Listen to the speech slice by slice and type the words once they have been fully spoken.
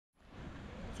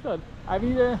called?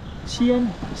 Avenida Xian.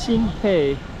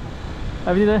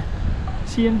 Avenida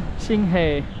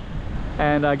Xing.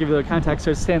 And I'll give you the contacts.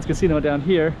 There's Sands Casino down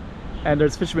here, and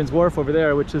there's Fisherman's Wharf over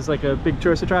there, which is like a big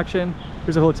tourist attraction.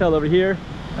 There's a hotel over here,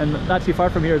 and not too far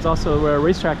from here is also where a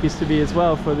racetrack used to be as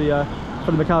well for the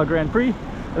Macau Grand Prix.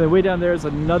 And then way down there is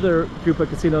another group of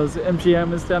casinos.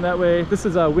 MGM is down that way. This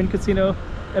is a Wynn Casino.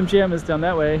 MGM is down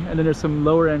that way, and then there's some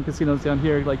lower end casinos down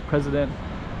here like President.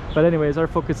 But anyways, our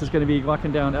focus is going to be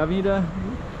walking down Avenida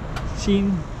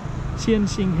Xian.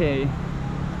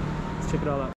 Let's check it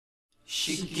all out.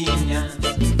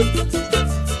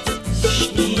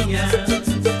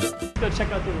 Go check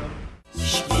out the room.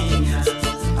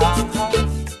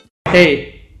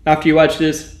 Hey, after you watch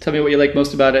this, tell me what you like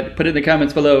most about it. Put it in the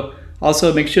comments below.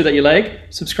 Also, make sure that you like,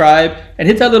 subscribe, and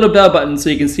hit that little bell button so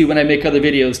you can see when I make other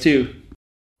videos too.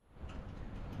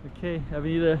 Okay,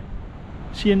 Avenida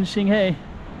Xian.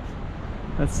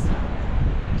 That's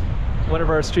one of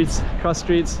our streets, cross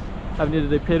streets, Avenida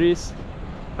de Paris.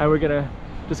 And we're gonna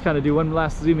just kind of do one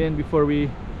last zoom in before we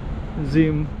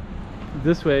zoom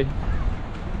this way.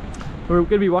 We're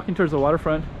gonna be walking towards the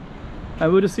waterfront,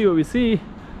 and we'll just see what we see.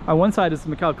 On one side is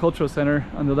the Macau Cultural Center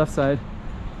on the left side,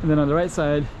 and then on the right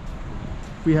side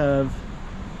we have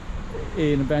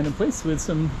an abandoned place with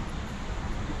some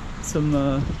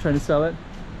trying to sell it.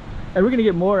 And we're gonna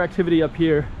get more activity up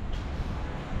here.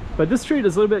 But this street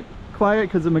is a little bit quiet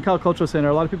because of the Macau Cultural Center.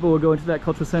 A lot of people will go into that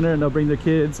cultural center and they'll bring their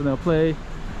kids and they'll play.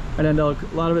 And then a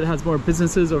lot of it has more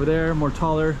businesses over there, more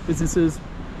taller businesses.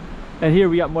 And here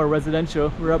we got more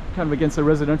residential. We're up kind of against a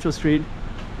residential street.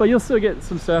 But you'll still get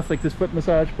some stuff like this foot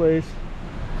massage place.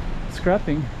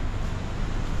 Scrapping.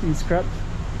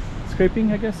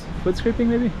 Scraping, I guess. Foot scraping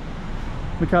maybe?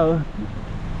 Macau.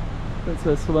 That's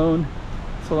a salon.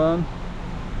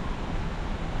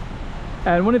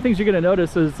 And one of the things you're going to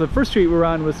notice is the first street we're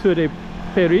on was Rue de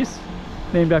Paris,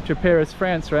 named after Paris,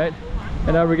 France, right?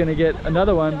 And now we're going to get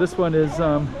another one. This one is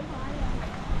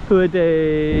Rue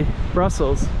de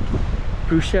Brussels,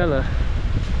 Bruxelles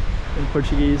in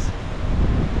Portuguese.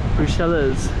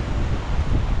 Bruxelles.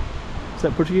 Is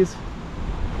that Portuguese?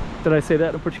 Did I say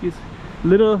that in Portuguese?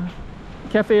 Little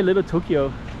Cafe Little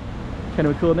Tokyo. Kind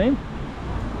of a cool name.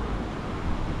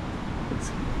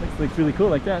 It looks really cool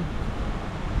like that.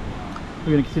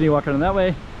 We're going to continue walking on that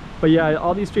way. But yeah,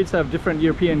 all these streets have different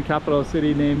European capital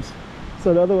city names.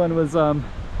 So the other one was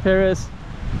Paris,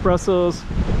 Brussels.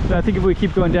 And I think if we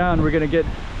keep going down, we're going to get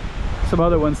some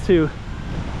other ones too.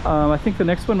 I think the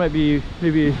next one might be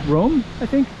maybe Rome, I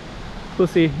think. We'll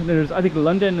see. And there's, I think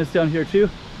London is down here too.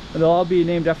 And they'll all be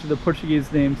named after the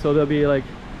Portuguese name. So they'll be like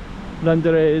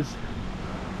Londres.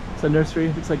 It's a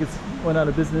nursery. Looks like it's went out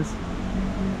of business.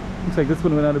 Looks like this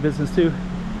one went out of business too.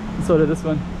 And so did this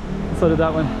one. And so did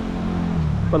that one.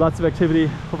 But lots of activity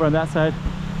over on that side.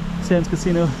 Sands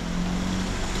Casino.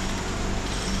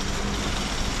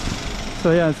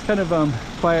 So yeah, it's kind of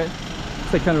quiet.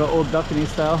 It's like kind of an old balcony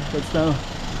style, but it's now.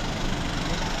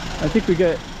 I think we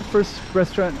get first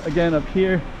restaurant again up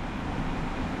here.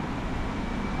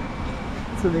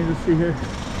 What's the name to see here?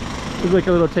 There's like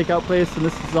a little takeout place, and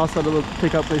this is also a little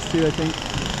takeout place too, I think.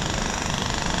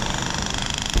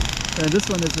 And this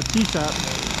one is a tea shop.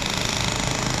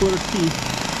 Quarter tea.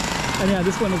 And yeah,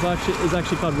 this one is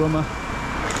actually called Roma.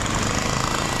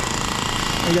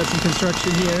 We got some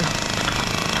construction here.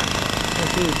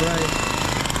 It's really bright.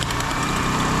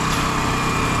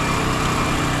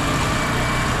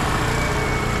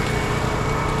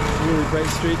 Really bright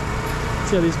street.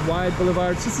 See all these wide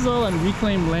boulevards. This is all on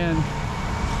reclaimed land.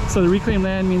 So the reclaimed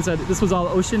land means that this was all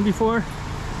ocean before,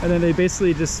 and then they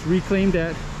basically just reclaimed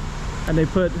that, and they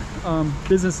put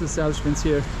business establishments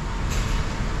here.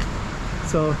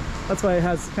 So that's why it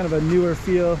has kind of a newer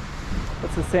feel.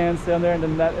 That's the sands down there, and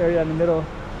then that area in the middle,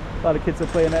 a lot of kids will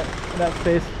play in that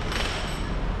space.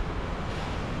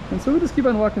 And so we'll just keep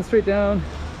on walking straight down,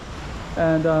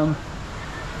 and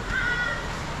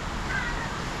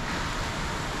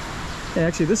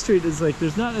actually this street is like,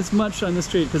 there's not as much on this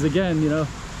street because again, you know,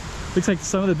 looks like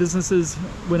some of the businesses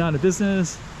went out of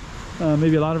business.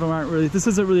 Maybe a lot of them aren't really, this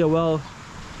isn't really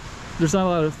there's not a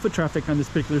lot of foot traffic on this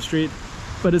particular street,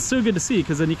 but it's still good to see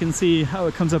because then you can see how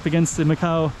it comes up against the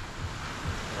Macau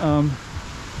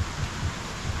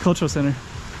Cultural Center.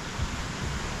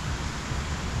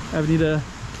 Avenida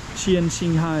Xian.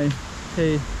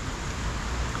 Hey.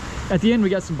 At the end we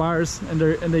got some bars, and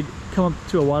they come up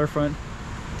to a waterfront.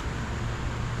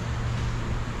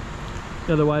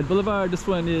 Another wide boulevard. This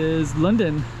one is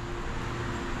London.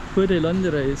 Rue de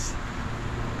Londres.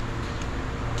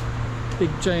 Big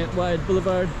giant wide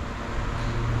boulevard.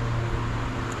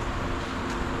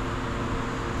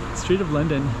 Street of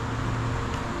London.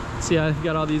 So yeah, you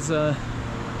got all these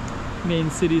main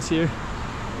cities here,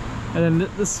 and then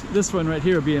this one right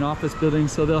here will be an office building,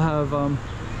 so they'll have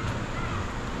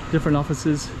different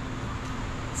offices,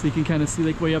 so you can kind of see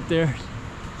like way up there.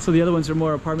 So the other ones are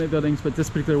more apartment buildings, but this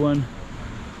particular one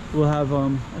will have I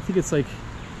think it's like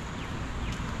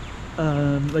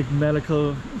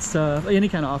medical stuff, like any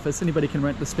kind of office. Anybody can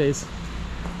rent the space.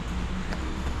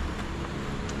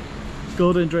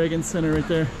 Golden Dragon Center right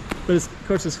there, but it's, of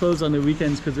course it's closed on the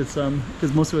weekends because it's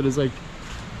because most of it is like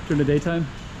during the daytime.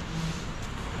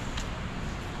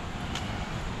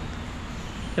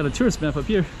 Got a tourist map up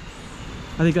here.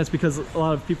 I think that's because a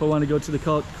lot of people want to go to the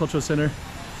cultural center,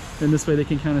 and this way they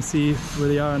can kind of see where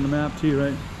they are on the map too,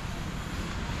 right?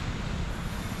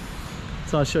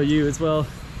 So I'll show you as well.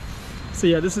 So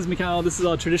yeah, this is Macau. This is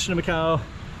all traditional Macau.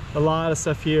 A lot of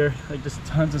stuff here, like just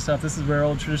tons of stuff. This is where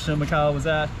old traditional Macau was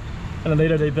at. And then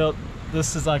later they built,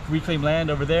 this is like reclaimed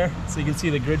land over there. So you can see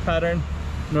the grid pattern.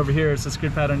 And over here it's this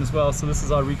grid pattern as well. So this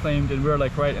is all reclaimed, and we're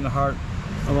like right in the heart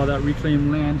of all that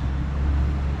reclaimed land.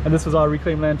 And this was all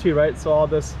reclaimed land too, right? So all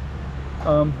this,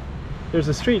 there's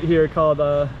a street here called,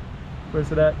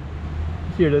 where's it at?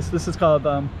 Here it is. This is called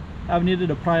Avenida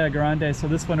de Praia Grande. So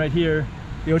this one right here,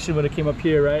 the ocean would have came up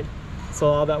here, right? So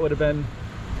all that would have been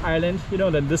island, you know,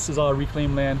 then this is all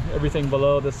reclaimed land. Everything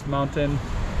below this mountain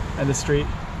and the street.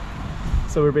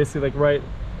 So we're basically like right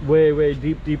way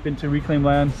deep into reclaimed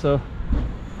land. So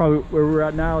probably where we're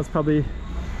at now is probably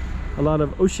a lot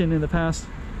of ocean in the past.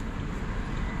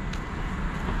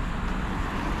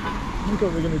 I think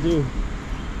what we're gonna do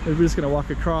is we're just gonna walk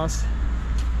across,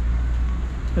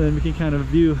 and then we can kind of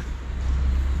view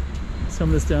some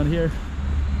of this down here.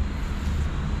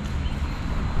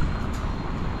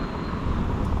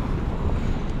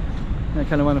 I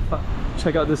kind of want to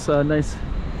check out this nice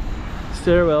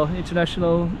stairwell,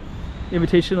 international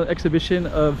invitational exhibition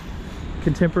of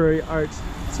contemporary art.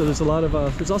 So there's a lot of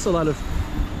there's also a lot of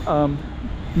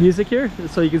music here.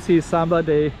 So you can see samba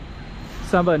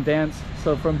and dance,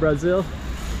 so from Brazil.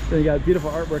 Then you got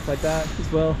beautiful artwork like that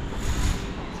as well.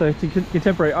 So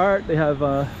contemporary art, they have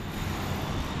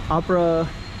opera,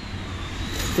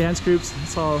 dance groups.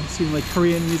 It's all seem like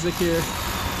Korean music here.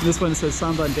 And this one says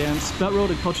samba and dance, Belt Road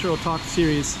and Cultural Talk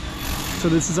series. So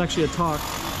this is actually a talk,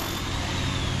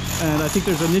 and I think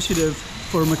there's an initiative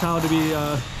for Macau to be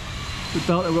the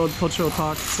Belt and Road Cultural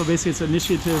Talk. So basically it's an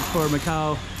initiative for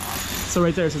Macau. So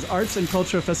right there it says Arts and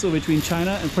Culture Festival between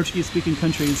China and Portuguese speaking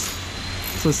countries.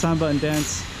 So samba and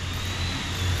dance.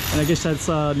 And I guess that's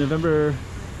November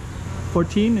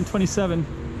 14 and 27.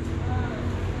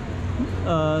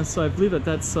 So I believe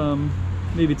that's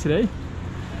maybe today.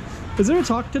 Is there a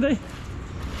talk today?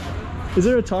 Is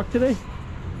there a talk today?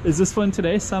 Is this one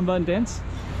today, samba and dance?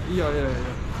 Yeah.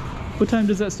 What time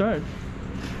does that start?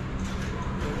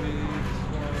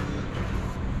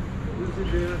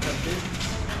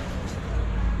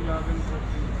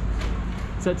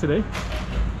 Is that today?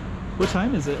 What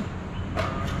time is it?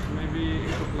 Maybe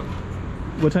 8 o'clock.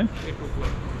 What time? 8 o'clock.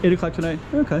 8 o'clock tonight.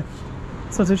 Okay.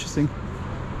 Sounds interesting.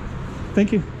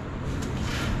 Thank you.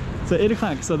 So 8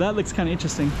 o'clock. So that looks kind of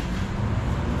interesting.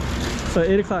 So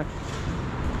 8 o'clock.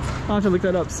 I'll have to look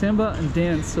that up. Samba and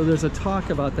dance. So there's a talk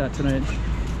about that tonight.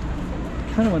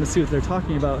 Kind of want to see what they're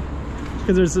talking about,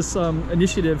 because there's this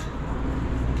initiative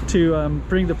to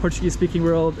bring the Portuguese speaking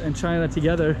world and China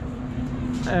together.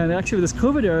 And actually with this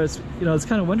COVID era, you know, I was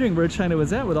kind of wondering where China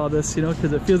was at with all this, you know,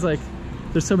 because it feels like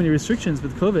there's so many restrictions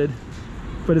with COVID.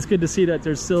 But it's good to see that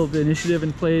there's still the initiative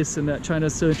in place, and that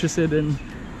China's so interested in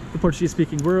the Portuguese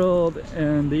speaking world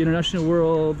and the international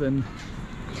world, and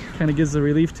kind of gives a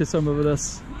relief to some of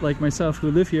us like myself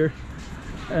who live here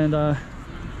and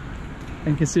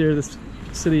consider this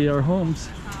city our homes.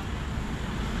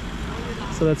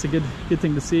 So that's a good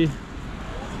thing to see.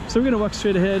 So we're gonna walk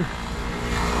straight ahead,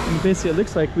 and basically it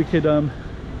looks like we could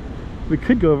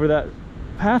go over that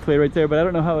pathway right there, but I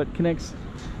don't know how it connects.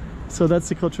 So that's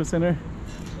the cultural center.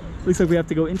 Looks like we have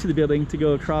to go into the building to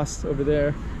go across over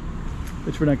there,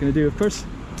 which we're not going to do, of course.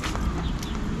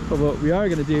 But what we are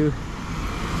going to do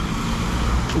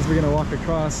is we're going to walk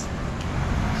across,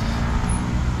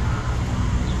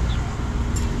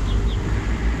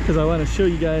 because I want to show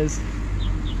you guys.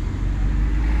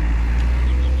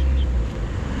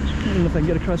 I don't know if I can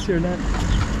get across here or not.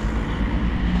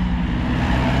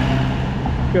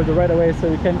 We have the right of way, so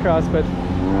we can cross, but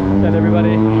then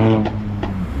everybody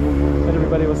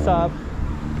will stop.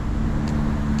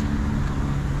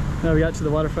 Now we got to the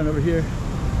waterfront over here.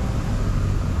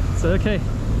 So okay,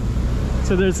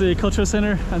 so there's the cultural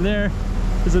center, and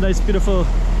there's a nice beautiful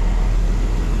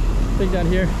thing down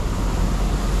here,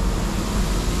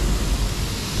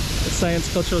 the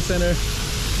Science Cultural Center.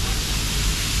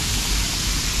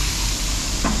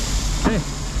 Okay.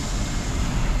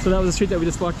 So that was the street that we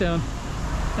just walked down.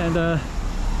 And I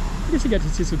guess you get to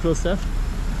see some cool stuff.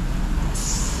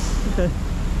 Okay.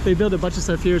 They built a bunch of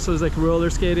stuff here, so there's like roller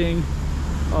skating,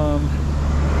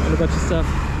 and a bunch of stuff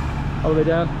all the way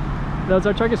down. That was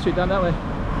our target street down that way.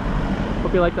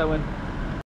 Hope you like that one.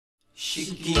 Let's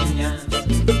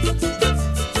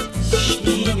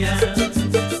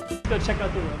go check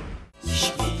out the road.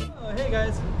 Oh, hey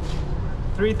guys.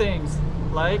 3 things.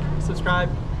 Like, subscribe,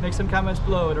 make some comments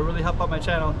below. It'll really help out my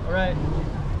channel. All right.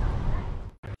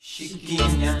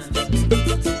 Xian.